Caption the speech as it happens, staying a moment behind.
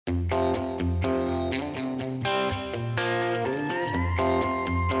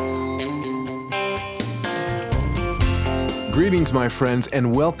Greetings, my friends,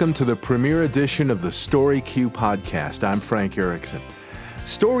 and welcome to the premiere edition of the StoryQue podcast. I'm Frank Eriksen.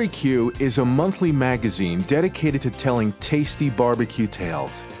 StoryQue is a monthly magazine dedicated to telling tasty barbecue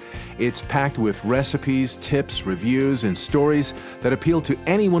tales. It's packed with recipes, tips, reviews, and stories that appeal to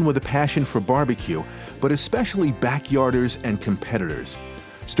anyone with a passion for barbecue, but especially backyarders and competitors.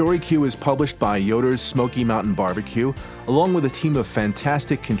 StoryQue is published by Yoder's Smoky Mountain Barbecue, along with a team of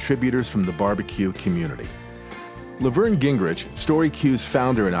fantastic contributors from the barbecue community. Lavern Gingerich, StoryQue's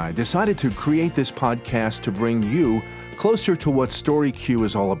founder, and I decided to create this podcast to bring you closer to what StoryQue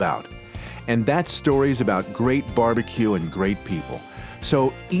is all about. And that's stories about great barbecue and great people.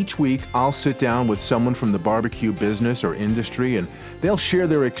 So each week, I'll sit down with someone from the barbecue business or industry, and they'll share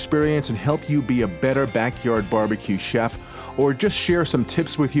their experience and help you be a better backyard barbecue chef, or just share some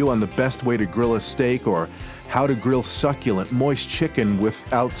tips with you on the best way to grill a steak or how to grill succulent, moist chicken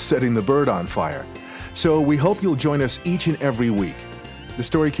without setting the bird on fire. So we hope you'll join us each and every week. The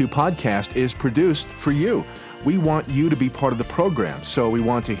StoryQue podcast is produced for you. We want you to be part of the program, so we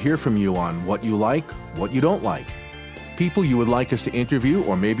want to hear from you on what you like, what you don't like, people you would like us to interview,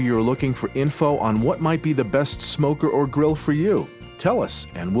 or maybe you're looking for info on what might be the best smoker or grill for you. Tell us,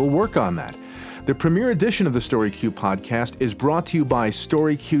 and we'll work on that. The premiere edition of the StoryQue podcast is brought to you by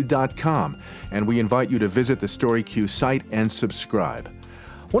StoryQue.com, and we invite you to visit the StoryQue site and subscribe.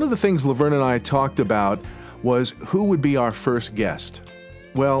 One of the things Lavern and I talked about was who would be our first guest.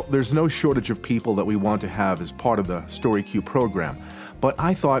 Well, there's no shortage of people that we want to have as part of the StoryQue program, but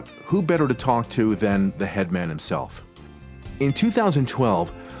I thought who better to talk to than the head man himself. In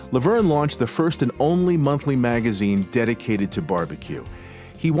 2012, Lavern launched the first and only monthly magazine dedicated to barbecue.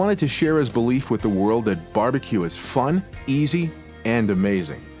 He wanted to share his belief with the world that barbecue is fun, easy, and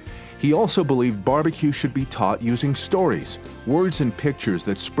amazing. He also believed barbecue should be taught using stories, words and pictures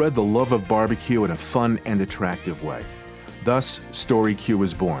that spread the love of barbecue in a fun and attractive way. Thus, StoryQue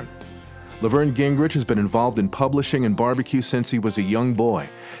was born. Lavern Gingerich has been involved in publishing and barbecue since he was a young boy,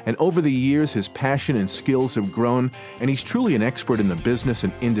 and over the years his passion and skills have grown, and he's truly an expert in the business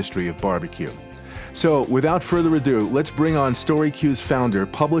and industry of barbecue. So, without further ado, let's bring on StoryQue's founder,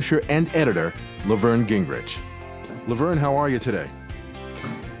 publisher, and editor, Lavern Gingerich. Lavern, how are you today?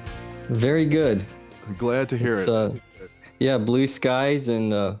 Very good. I'm glad to hear it. Yeah, blue skies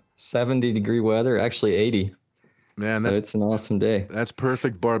and 70-degree weather, actually 80. Man, so it's an awesome day. That's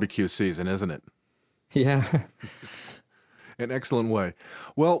perfect barbecue season, isn't it? Yeah. An excellent way.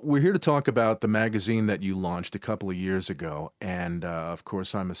 Well, we're here to talk about the magazine that you launched a couple of years ago. And of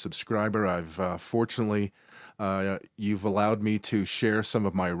course, I'm a subscriber. I've fortunately, you've allowed me to share some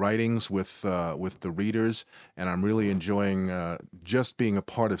of my writings with the readers, and I'm really enjoying just being a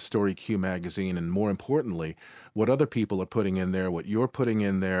part of StoryQue magazine, and more importantly, what other people are putting in there, what you're putting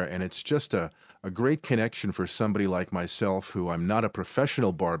in there, and it's just a great connection for somebody like myself, who I'm not a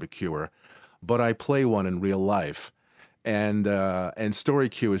professional barbecuer, but I play one in real life, and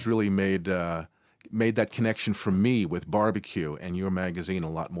StoryQue has really made that connection for me with barbecue and your magazine a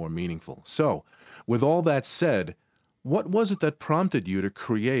lot more meaningful. So, with all that said, what was it that prompted you to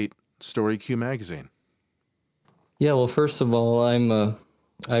create StoryQue magazine? Yeah, well, first of all,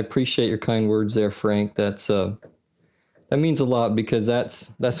 I appreciate your kind words there, Frank. That means a lot, because that's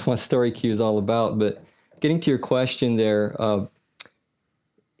what StoryQue is all about. But getting to your question there,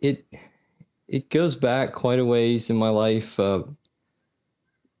 it goes back quite a ways in my life.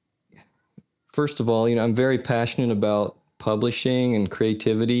 First of all, I'm very passionate about publishing and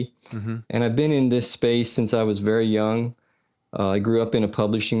creativity. Mm-hmm. And I've been in this space since I was very young. I grew up in a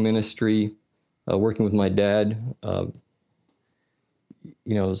publishing ministry, working with my dad,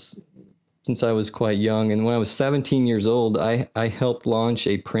 since I was quite young. And when I was 17 years old, I helped launch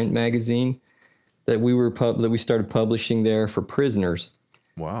a print magazine that we started publishing there for prisoners.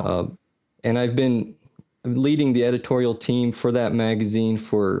 Wow. And I've been leading the editorial team for that magazine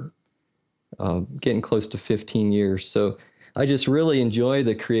for getting close to 15 years. So I just really enjoy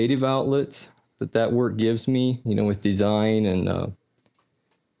the creative outlets that work gives me, with design and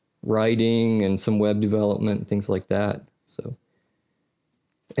writing and some web development and things like that. So,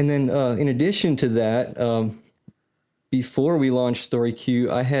 and then in addition to that, before we launched StoryQue,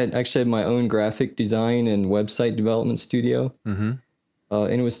 I had my own graphic design and website development studio. Mm-hmm.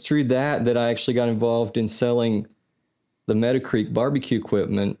 And it was through that I actually got involved in selling the Meadow Creek barbecue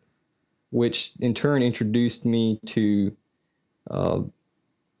equipment, which in turn introduced me to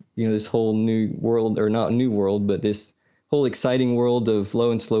this whole new world, or not new world, but this whole exciting world of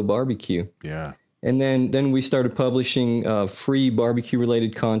low and slow barbecue. Yeah. And then we started publishing free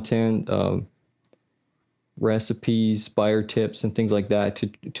barbecue-related content, recipes, buyer tips, and things like that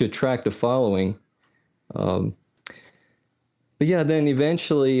to attract a following. but yeah, then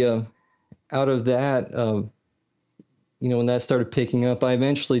eventually, out of that, when that started picking up, I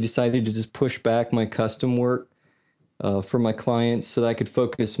eventually decided to just push back my custom work for my clients so that I could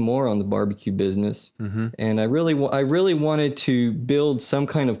focus more on the barbecue business. Mm-hmm. And I really wanted to build some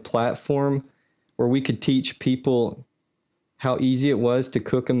kind of platform where we could teach people how easy it was to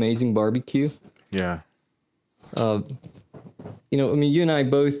cook amazing barbecue. Yeah. You and I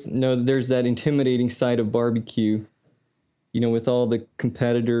both know that there's that intimidating side of barbecue, with all the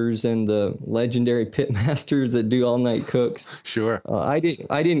competitors and the legendary pit masters that do all-night cooks. Sure. I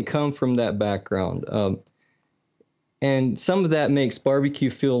didn't come from that background. And some of that makes barbecue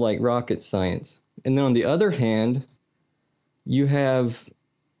feel like rocket science. And then on the other hand, you have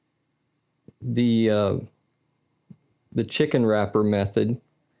the chicken wrapper method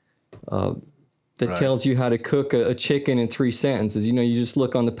that tells you how to cook a chicken in 3 sentences. You just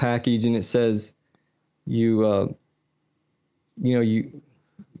look on the package and it says you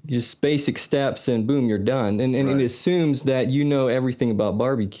just basic steps and boom, you're done. And it assumes that you know everything about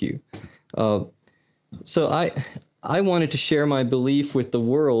barbecue. So I wanted to share my belief with the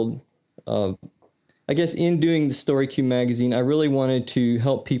world. I guess in doing the StoryQue magazine, I really wanted to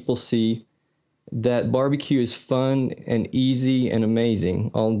help people see that barbecue is fun and easy and amazing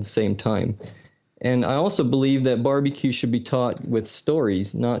all at the same time. And I also believe that barbecue should be taught with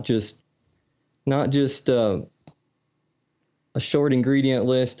stories, not just a short ingredient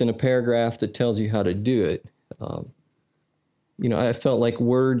list and a paragraph that tells you how to do it. I felt like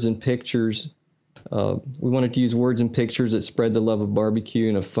words and pictures. We wanted to use words and pictures that spread the love of barbecue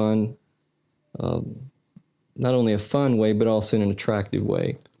in a fun, not only a fun way, but also in an attractive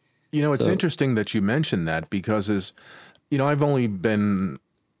way. It's interesting that you mentioned that because I've only been,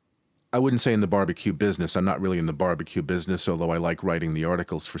 I wouldn't say in the barbecue business. I'm not really in the barbecue business, although I like writing the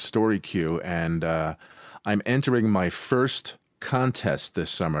articles for StoryQue. And I'm entering my first contest this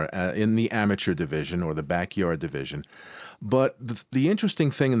summer in the amateur division or the backyard division. But the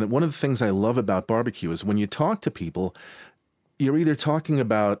interesting thing, and one of the things I love about barbecue is when you talk to people, you're either talking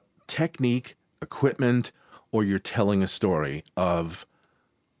about technique, equipment, or you're telling a story of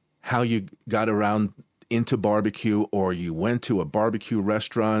how you got around into barbecue, or you went to a barbecue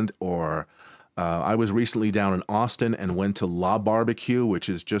restaurant, or I was recently down in Austin and went to La Barbecue, which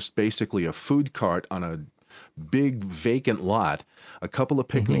is just basically a food cart on a big vacant lot, a couple of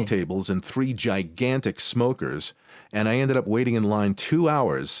picnic tables, and 3 gigantic smokers. And I ended up waiting in line 2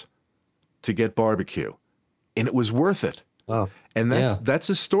 hours to get barbecue. And it was worth it. Wow. And that's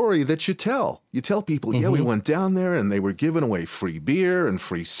a story that you tell. You tell people, we went down there and they were giving away free beer and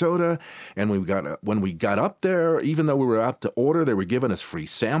free soda. And when we got up there, even though we were out to order, they were giving us free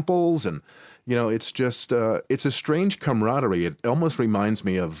samples. And, it's just, it's a strange camaraderie. It almost reminds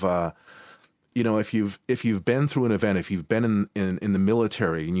me of, if you've been through an event, if you've been in the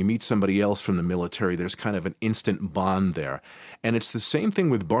military and you meet somebody else from the military, there's kind of an instant bond there. And it's the same thing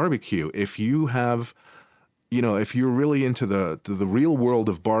with barbecue. If you have, if you're really into the real world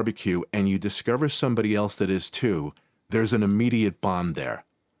of barbecue and you discover somebody else that is too, there's an immediate bond there.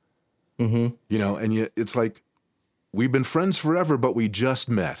 And it's like, we've been friends forever, but we just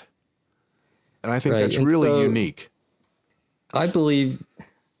met. And I think that's really unique. I believe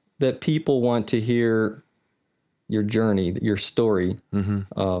that people want to hear your journey, your story.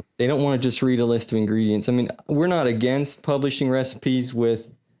 They don't want to just read a list of ingredients. I mean, we're not against publishing recipes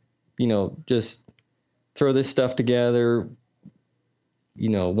with, just throw this stuff together,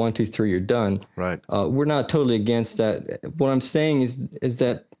 1, 2, 3, you're done. Right. We're not totally against that. What I'm saying is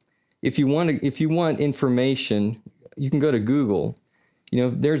that if you want information, you can go to Google.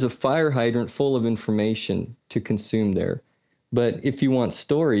 There's a fire hydrant full of information to consume there. But if you want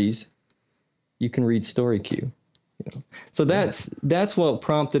stories, you can read StoryQue. So that's what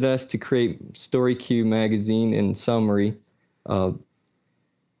prompted us to create StoryQue magazine in summary.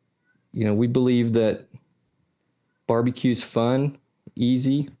 We believe that barbecue's fun,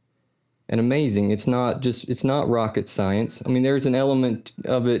 easy, and amazing. It's not rocket science. I mean, there's an element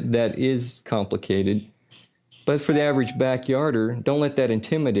of it that is complicated. But for the average backyarder, don't let that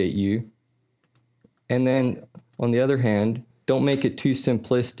intimidate you. And then, on the other hand, don't make it too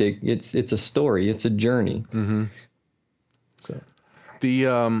simplistic. It's a story. It's a journey. So,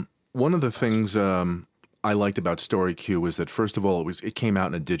 one of the things I liked about StoryQue was that, first of all, it came out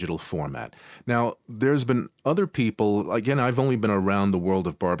in a digital format. Now, there's been other people. Again, I've only been around the world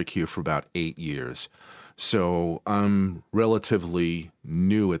of barbecue for about 8 years, so I'm relatively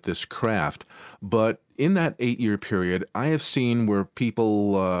new at this craft. But in that 8-year period, I have seen where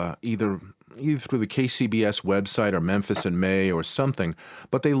people either through the KCBS website or Memphis in May or something,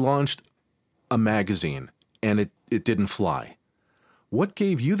 but they launched a magazine and it didn't fly. What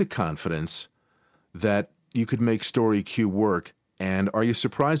gave you the confidence that you could make StoryQue work, and are you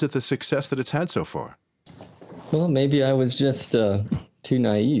surprised at the success that it's had so far? Well, maybe I was just too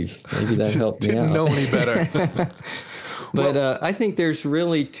naive. Maybe that helped me out. Didn't know any better. But I think there's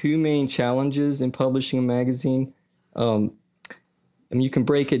really two main challenges in publishing a magazine. You can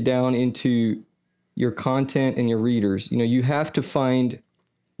break it down into your content and your readers. You have to find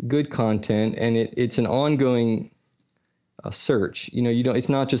good content, and it's an ongoing search. It's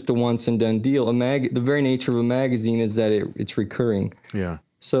not just a once and done deal. The very nature of a magazine is that it's recurring. Yeah.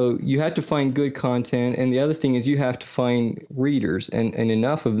 So you have to find good content, and the other thing is you have to find readers and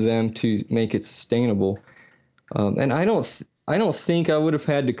enough of them to make it sustainable. And I don't think I would have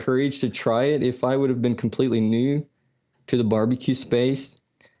had the courage to try it if I would have been completely new to the barbecue space.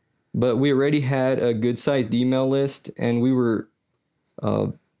 But we already had a good-sized email list, and we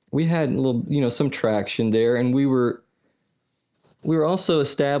had a little, some traction there, and we were also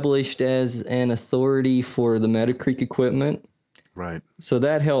established as an authority for the Meadow Creek equipment. Right. So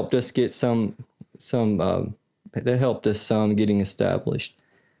that helped us get some getting established.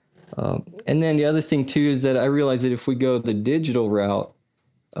 And then the other thing too is that I realized that if we go the digital route,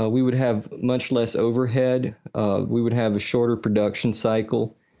 we would have much less overhead. We would have a shorter production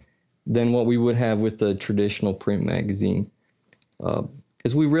cycle than what we would have with the traditional print magazine.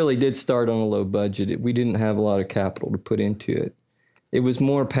 Because we really did start on a low budget. We didn't have a lot of capital to put into it. It was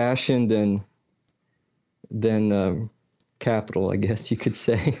more passion than capital, I guess you could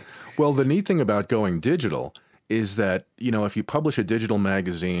say. Well, the neat thing about going digital is that, if you publish a digital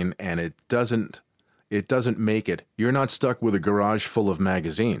magazine and it doesn't make it, you're not stuck with a garage full of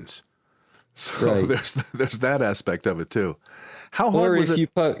magazines. So right. there's that aspect of it too. How hard was it?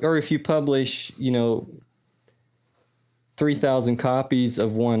 Or if you publish, 3,000 copies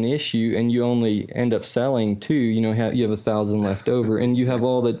of one issue and you only end up selling 2, you have 1,000 left over, and you have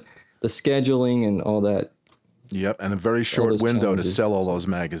all the scheduling and all that. Yep, and a very short window challenges to sell all those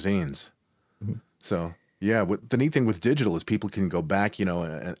magazines. Mm-hmm. So, yeah, the neat thing with digital is people can go back,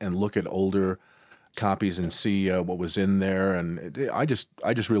 and look at older copies and see what was in there, and I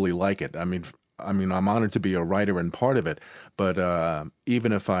just really like it. I mean, I'm honored to be a writer and part of it, but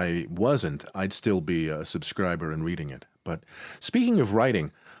even if I wasn't, I'd still be a subscriber and reading it. But speaking of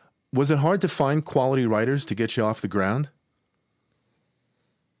writing, was it hard to find quality writers to get you off the ground?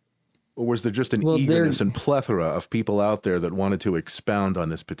 Or was there just an eagerness and plethora of people out there that wanted to expound on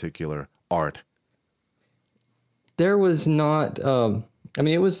this particular art? There was not.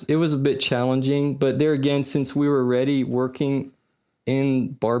 It was a bit challenging, but there again, since we were already working in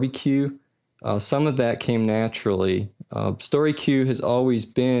barbecue, some of that came naturally. StoryQue has always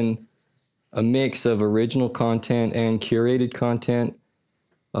been a mix of original content and curated content.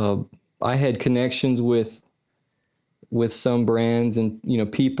 I had connections with some brands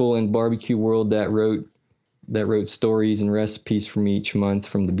and people in barbecue world that wrote stories and recipes for me each month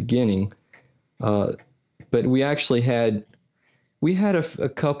from the beginning. But we actually had a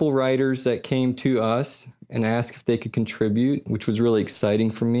couple writers that came to us and asked if they could contribute, which was really exciting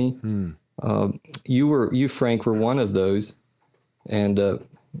for me. You Frank were one of those, and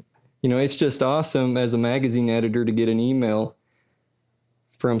it's just awesome as a magazine editor to get an email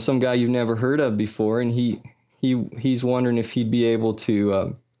from some guy you've never heard of before, and he's wondering if he'd be able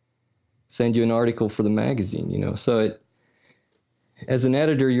to send you an article for the magazine. So as an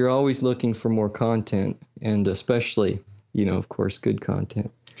editor, you're always looking for more content, and especially, of course, good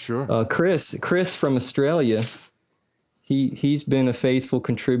content. Sure. Chris from Australia, he's been a faithful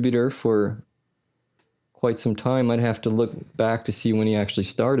contributor for quite some time. I'd have to look back to see when he actually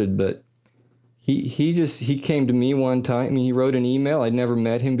started, but he came to me one time. He wrote an email. I'd never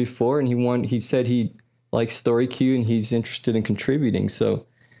met him before, and he said he likes StoryQue and he's interested in contributing. So,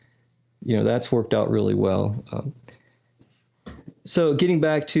 that's worked out really well. So getting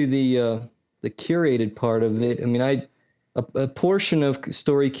back to the curated part of it, a portion of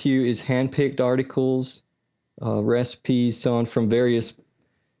StoryQue is handpicked articles, recipes, so on, from various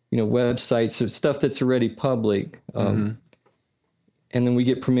websites, so stuff that's already public. And then we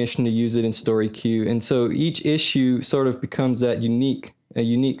get permission to use it in StoryQue. And so each issue sort of becomes a unique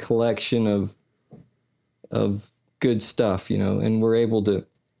collection of good stuff, and we're able to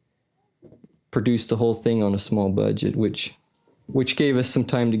produce the whole thing on a small budget, which gave us some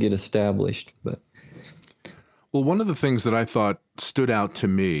time to get established. Well, one of the things that I thought stood out to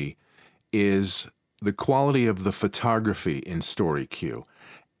me is the quality of the photography in StoryQue.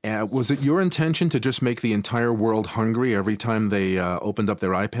 Was it your intention to just make the entire world hungry every time they opened up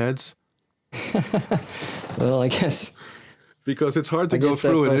their iPads? Well, I guess Because it's hard to I go guess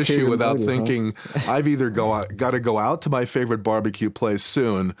through that's an issue ulterior without motive, huh? thinking, I've either got to go out to my favorite barbecue place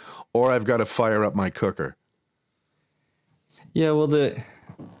soon, or I've got to fire up my cooker. Yeah, well,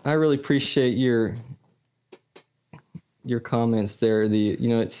 I really appreciate your comments there.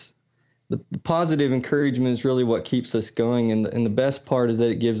 It's the positive encouragement is really what keeps us going, and the best part is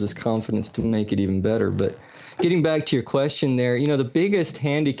that it gives us confidence to make it even better. But getting back to your question there, the biggest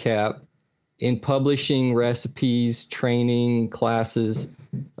handicap in publishing recipes, training, classes,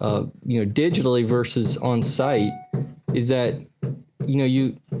 digitally versus on site is that,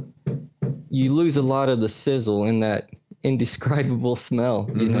 you lose a lot of the sizzle in that indescribable smell,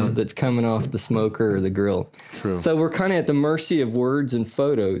 that's coming off the smoker or the grill. True. So we're kind of at the mercy of words and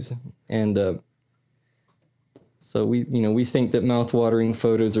photos. And so we think that mouth-watering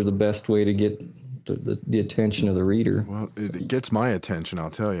photos are the best way to get the attention of the reader. Well, it gets my attention, I'll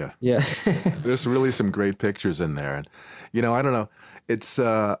tell you. Yeah. There's really some great pictures in there. And, I don't know. It's,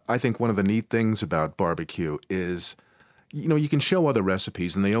 I think one of the neat things about barbecue is, you can show other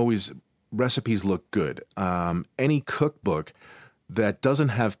recipes and recipes look good. Any cookbook that doesn't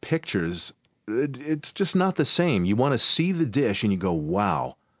have pictures, it's just not the same. You want to see the dish and you go,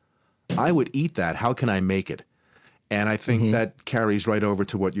 wow, I would eat that. How can I make it? And I think that carries right over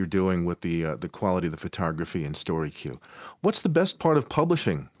to what you're doing with the quality of the photography in StoryQue. What's the best part of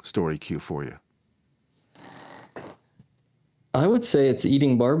publishing StoryQue for you? I would say it's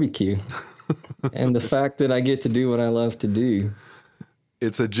eating barbecue and the fact that I get to do what I love to do.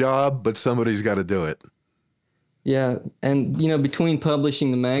 It's a job, but somebody's got to do it. Yeah, and between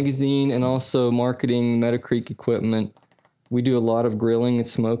publishing the magazine and also marketing Meadow Creek equipment, we do a lot of grilling and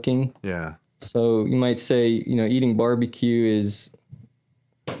smoking. Yeah. So you might say, eating barbecue is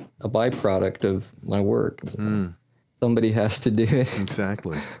a byproduct of my work. Somebody has to do it.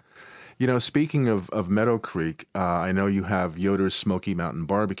 Exactly. Speaking of Meadow Creek, I know you have Yoder's Smoky Mountain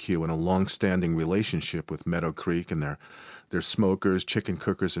Barbecue and a long-standing relationship with Meadow Creek and their smokers, chicken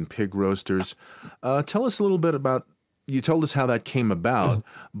cookers, and pig roasters. Tell us a little bit about, you told us how that came about,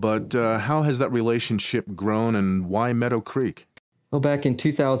 but how has that relationship grown and why Meadow Creek? Well, back in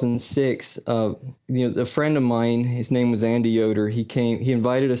 2006, a friend of mine, his name was Andy Yoder, he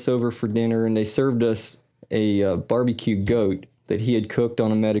invited us over for dinner and they served us a barbecue goat that he had cooked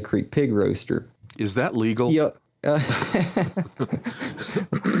on a Meadow Creek pig roaster. Is that legal? Yeah.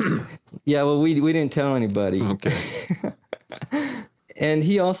 Yeah, well, we didn't tell anybody. Okay. And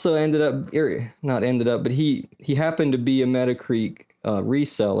he also but he happened to be a Meadow Creek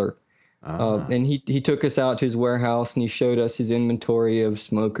reseller. And he took us out to his warehouse and he showed us his inventory of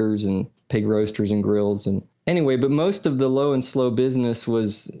smokers and pig roasters and grills. And anyway, but most of the low and slow business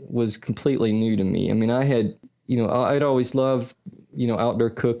was completely new to me. I mean, I'd always loved, outdoor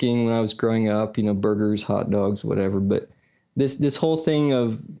cooking when I was growing up, burgers, hot dogs, whatever. But this whole thing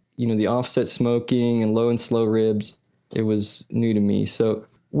of, the offset smoking and low and slow ribs, it was new to me. So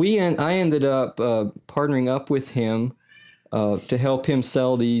I ended up partnering up with him to help him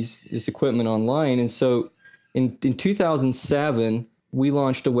sell this equipment online. And so in 2007, we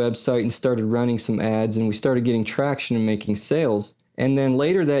launched a website and started running some ads, and we started getting traction and making sales. And then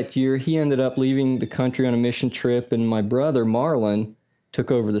later that year, he ended up leaving the country on a mission trip, and my brother, Marlon,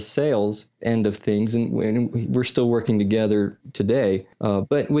 took over the sales end of things, and we're still working together today.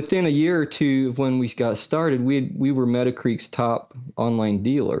 But within a year or two of when we got started, we were Meadow Creek's top online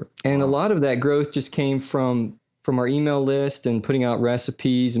dealer. And a lot of that growth just came from our email list and putting out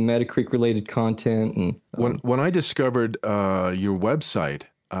recipes and Meadow Creek related content. And when I discovered your website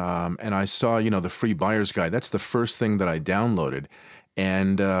and I saw the free buyer's guide, that's the first thing that I downloaded,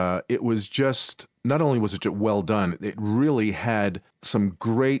 and it was just, not only was it well done, it really had some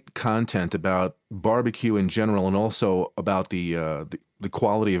great content about barbecue in general, and also about the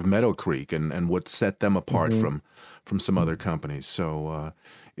quality of Meadow Creek and what set them apart from some other companies. So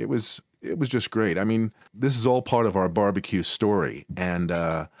it was just great. I mean, this is all part of our barbecue story, and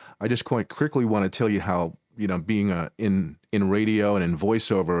I just quite quickly want to tell you how, being in radio and in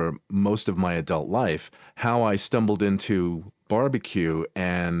voiceover most of my adult life, how I stumbled into barbecue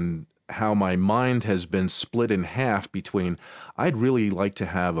and how my mind has been split in half between I'd really like to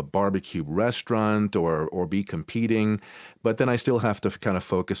have a barbecue restaurant or be competing, but then I still have to kind of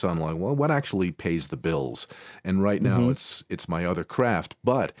focus on what actually pays the bills. And right now it's my other craft.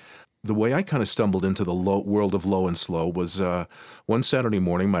 But the way I kind of stumbled into the world of low and slow was one Saturday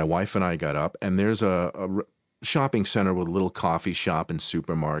morning, my wife and I got up, and there's a shopping center with a little coffee shop and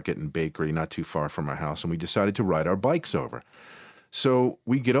supermarket and bakery not too far from our house, and we decided to ride our bikes over. So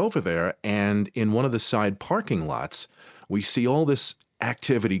we get over there, and in one of the side parking lots, we see all this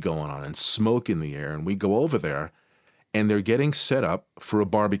activity going on and smoke in the air, and we go over there, and they're getting set up for a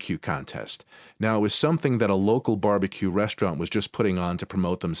barbecue contest. Now, it was something that a local barbecue restaurant was just putting on to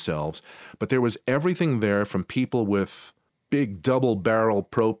promote themselves, but there was everything there from people with big double-barrel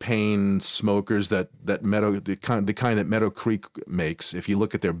propane smokers the kind that Meadow Creek makes, if you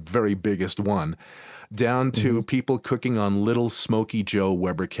look at their very biggest one, down to people cooking on little Smoky Joe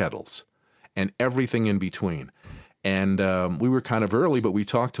Weber kettles, and everything in between. And we were kind of early, but we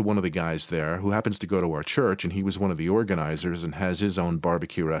talked to one of the guys there who happens to go to our church, and he was one of the organizers and has his own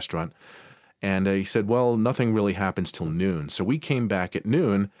barbecue restaurant. And he said, well, nothing really happens till noon. So we came back at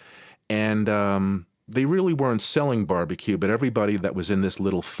noon, and they really weren't selling barbecue, but everybody that was in this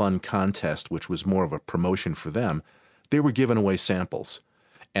little fun contest, which was more of a promotion for them, they were giving away samples.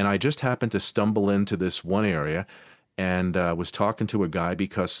 And I just happened to stumble into this one area and was talking to a guy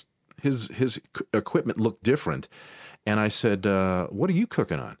because his equipment looked different. And I said, what are you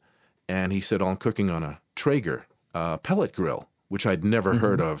cooking on? And he said, oh, I'm cooking on a Traeger pellet grill, which I'd never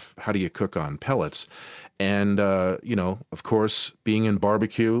heard of. How do you cook on pellets? And, of course, being in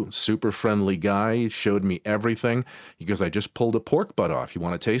barbecue, super friendly guy, showed me everything. He goes, I just pulled a pork butt off. You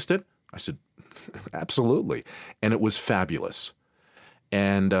want to taste it? I said, absolutely. And it was fabulous.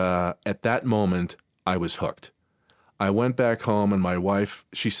 And at that moment, I was hooked. I went back home, and my wife,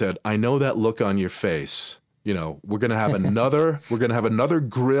 she said, I know that look on your face. We're going to have another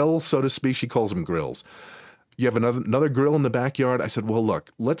grill, so to speak. She calls them grills. You have another grill in the backyard? I said, well, look,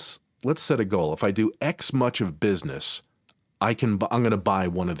 let's set a goal. If I do X much of business, I'm going to buy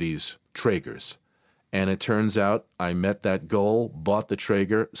one of these Traegers. And it turns out I met that goal, bought the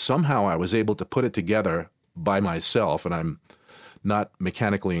Traeger. Somehow I was able to put it together by myself, and I'm not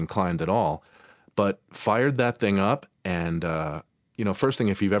mechanically inclined at all, but fired that thing up. And, first thing,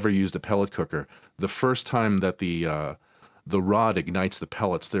 if you've ever used a pellet cooker, the first time that the rod ignites the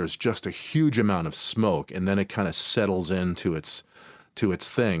pellets, there's just a huge amount of smoke, and then it kind of settles into its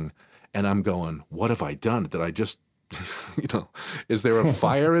thing. And I'm going, what have I done? Did I just, is there a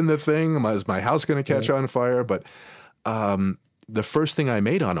fire in the thing? Is my house going to catch on fire? But the first thing I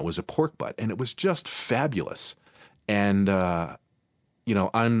made on it was a pork butt, and it was just fabulous. And, I'm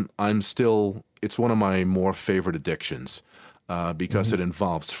still, it's one of my more favorite addictions because it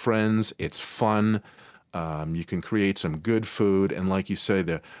involves friends. It's fun. You can create some good food. And like you say,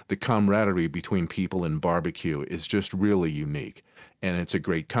 the camaraderie between people in barbecue is just really unique. And it's a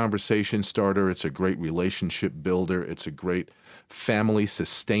great conversation starter. It's a great relationship builder. It's a great family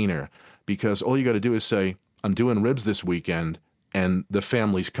sustainer because all you got to do is say, I'm doing ribs this weekend, and the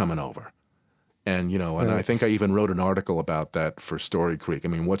family's coming over. And, and I think I even wrote an article about that for StoryQue. I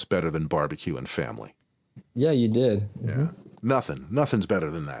mean, what's better than barbecue and family? Yeah, you did. Yeah. Nothing's better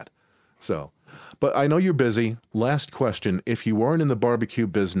than that. So, but I know you're busy. Last question. If you weren't in the barbecue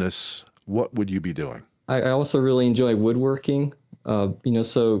business, what would you be doing? I also really enjoy woodworking.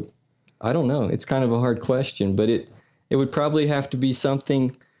 So I don't know. It's kind of a hard question, but it would probably have to be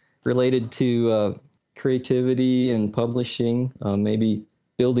something related to creativity and publishing, maybe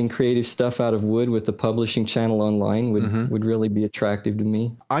building creative stuff out of wood with the publishing channel online would really be attractive to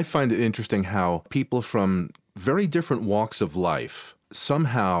me. I find it interesting how people from very different walks of life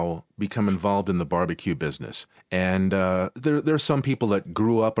somehow become involved in the barbecue business. And there's some people that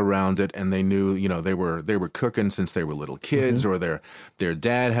grew up around it, and they knew, they were cooking since they were little kids, or their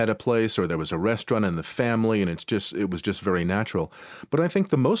dad had a place, or there was a restaurant in the family, and it was just very natural. But I think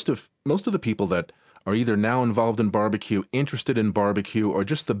the most of the people that are either now involved in barbecue, interested in barbecue, or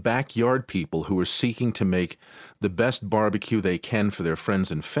just the backyard people who are seeking to make the best barbecue they can for their friends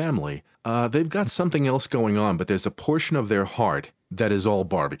and family, they've got something else going on, but there's a portion of their heart that is all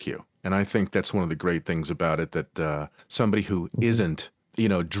barbecue. And I think that's one of the great things about it that somebody who isn't,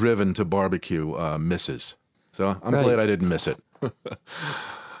 driven to barbecue misses. So I'm glad I didn't miss it.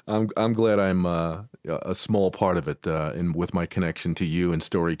 I'm glad I'm a small part of it with my connection to you and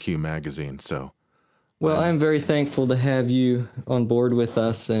StoryQue magazine. So. Well, I'm very thankful to have you on board with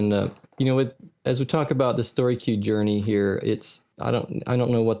us, and as we talk about the StoryQue journey here, I don't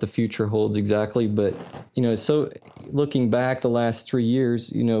know what the future holds exactly, but so looking back the last 3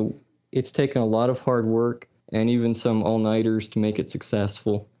 years, it's taken a lot of hard work and even some all-nighters to make it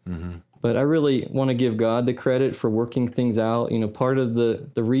successful. Mm-hmm. But I really want to give God the credit for working things out. Part of the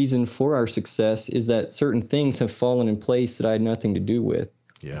reason for our success is that certain things have fallen in place that I had nothing to do with.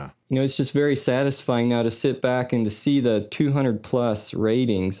 Yeah. It's just very satisfying now to sit back and to see the 200 plus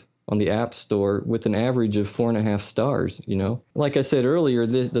ratings on the App Store with an average of 4.5 stars. Like I said earlier,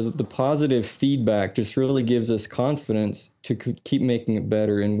 the positive feedback just really gives us confidence to keep making it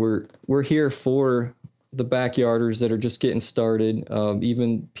better. And we're here for the backyarders that are just getting started,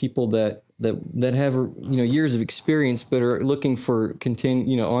 even people that have years of experience but are looking for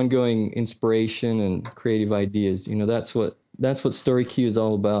ongoing inspiration and creative ideas. That's what StoryQue is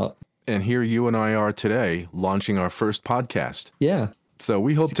all about. And here you and I are today, launching our first podcast. Yeah. So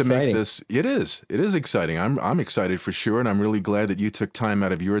we hope to make this. It is exciting. I'm excited for sure, and I'm really glad that you took time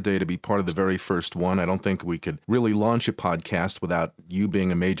out of your day to be part of the very first one. I don't think we could really launch a podcast without you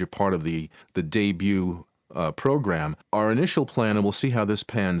being a major part of the debut program. Our initial plan, and we'll see how this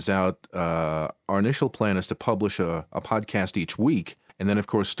pans out, our initial plan is to publish a podcast each week. And then, of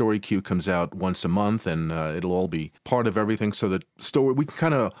course, StoryQue comes out once a month, and it'll all be part of everything so that we can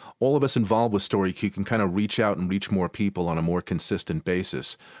kind of, all of us involved with StoryQue can kind of reach out and reach more people on a more consistent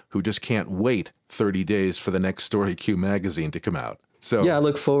basis who just can't wait 30 days for the next StoryQue magazine to come out. So yeah, I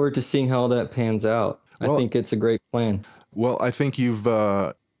look forward to seeing how that pans out. I think it's a great plan. Well, I think you've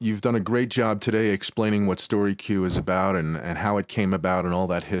done a great job today explaining what StoryQue is about and how it came about and all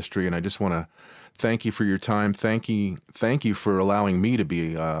that history, and I just want to thank you for your time. Thank you for allowing me to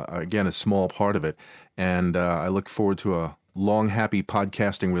be, again, a small part of it. And I look forward to a long, happy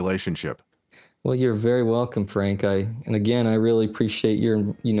podcasting relationship. Well, you're very welcome, Frank. And again, I really appreciate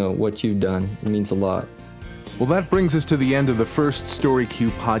what you've done. It means a lot. Well, that brings us to the end of the first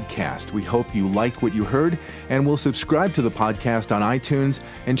StoryQue podcast. We hope you like what you heard and will subscribe to the podcast on iTunes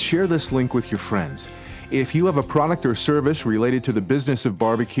and share this link with your friends. If you have a product or service related to the business of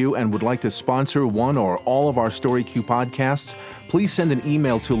barbecue and would like to sponsor one or all of our StoryQue podcasts, please send an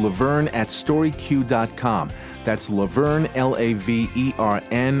email to lavern@storyque.com. That's Lavern,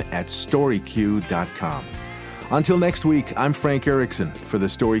 Lavern, @storyque.com. Until next week, I'm Frank Eriksen for the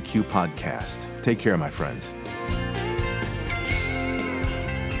StoryQue podcast. Take care, my friends.